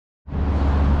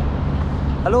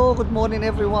Hello, good morning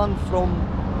everyone from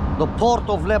the Port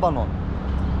of Lebanon.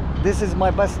 This is my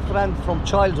best friend from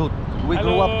childhood. We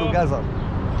grew up together.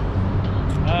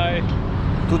 Hi.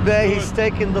 Today he's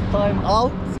taking the time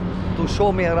out to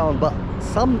show me around, but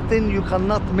something you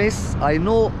cannot miss. I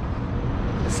know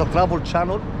it's a travel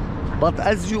channel, but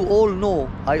as you all know,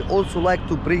 I also like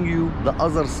to bring you the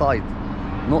other side.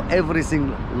 Not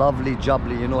everything lovely,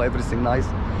 jubbly, you know, everything nice.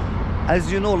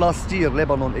 As you know, last year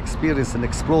Lebanon experienced an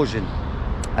explosion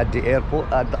at the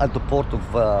airport, at the port of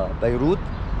Beirut.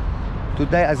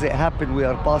 Today, as it happened, we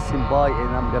are passing by and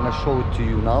I'm gonna show it to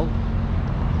you now.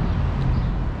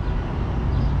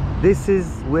 This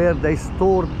is where they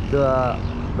stored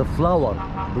the flour,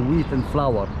 the wheat and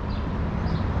flour,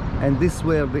 and this is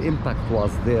where the impact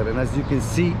was there. And as you can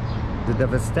see, the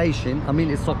devastation, I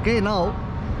mean, it's okay now,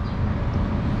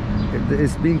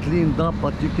 it's being cleaned up,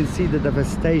 but you can see the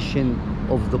devastation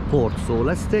of the port. So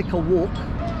let's take a walk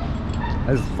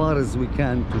as far as we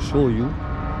can to show you.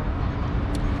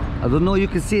 I don't know, you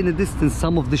can see in the distance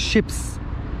some of the ships,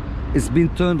 it's been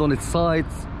turned on its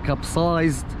sides,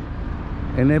 capsized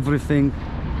and everything.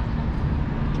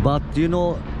 But you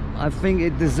know, I think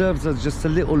it deserves just a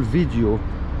little video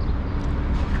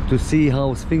to see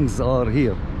how things are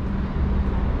here.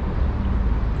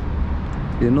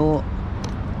 You know,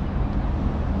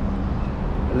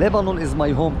 Lebanon is my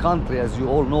home country, as you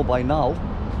all know by now,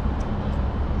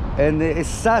 and it's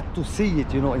sad to see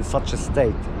it, you know, in such a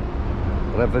state.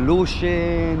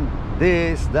 Revolution,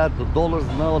 this, that, the dollars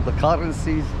now, the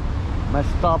currencies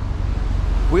messed up.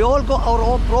 We all got our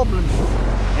own problems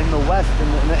in the West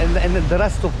and the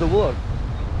rest of the world.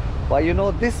 But you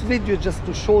know, this video just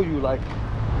to show you like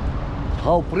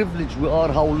how privileged we are,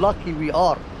 how lucky we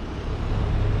are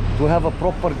to have a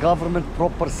proper government,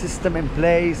 proper system in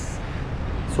place.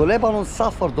 So Lebanon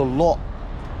suffered a lot.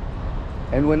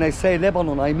 And when I say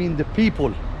Lebanon, I mean the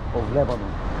people of Lebanon.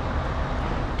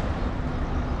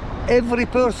 Every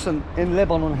person in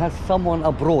Lebanon has someone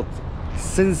abroad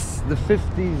since the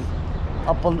 50s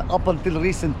up until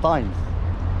recent times.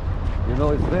 You know,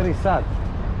 it's very sad.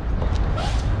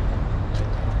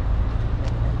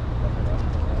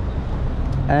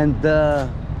 And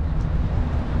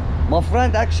my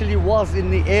friend actually was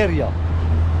in the area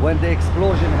when the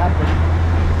explosion happened.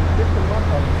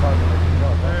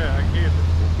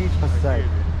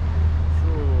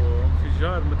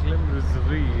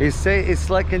 He say it's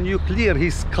like a nuclear.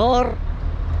 His car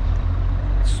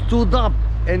stood up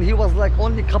and he was like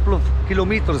only a couple of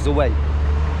kilometers away.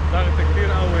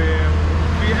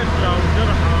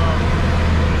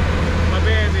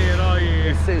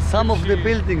 Some of the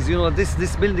buildings, you know,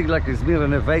 this building like is being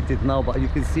renovated now, but you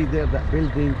can see there that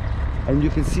building, and you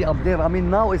can see up there, I mean,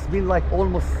 now it's been like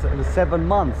almost 7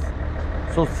 months.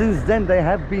 So since then they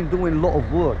have been doing a lot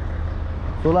of work.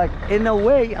 So like in a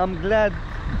way I'm glad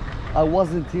I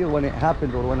wasn't here when it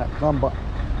happened or when it came, but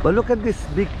look at this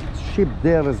big ship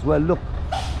there as well. Look,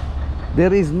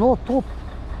 there is no top,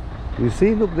 you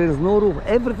see, look, there is no roof.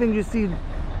 Everything you see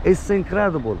is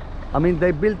incredible. I mean,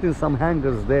 they built in some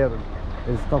hangars there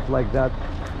and stuff like that.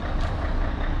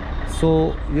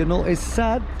 So you know, it's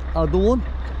sad. I don't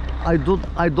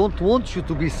want you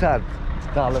to be sad.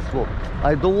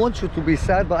 I don't want you to be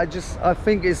sad, but I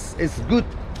think it's good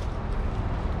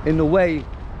in a way,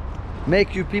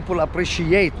 make you people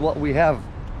appreciate what we have.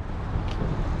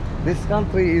 This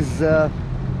country is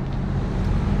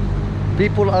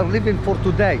people are living for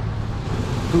today.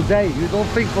 You don't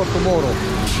think for tomorrow,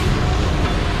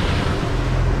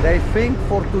 they think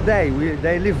for today.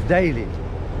 They live daily.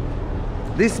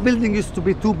 This building used to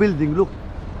be 2 buildings. Look,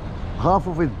 half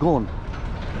of it gone.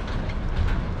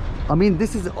 I mean,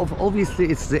 this is obviously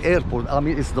it's the airport. I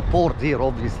mean, it's the port here,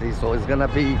 obviously, so it's gonna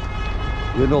be,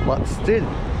 you know, but still,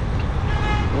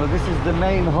 you know, this is the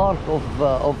main heart of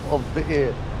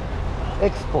the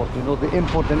export, you know, the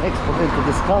import and export into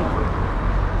this country.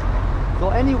 So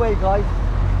anyway, guys,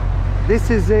 this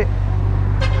is it.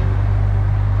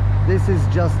 This is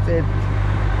just it.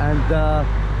 And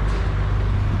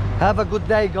have a good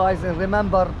day, guys, and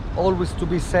remember always to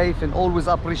be safe and always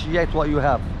appreciate what you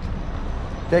have.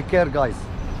 Take care, guys.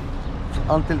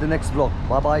 Until the next vlog.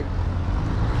 Bye bye.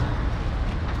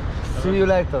 See you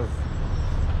later.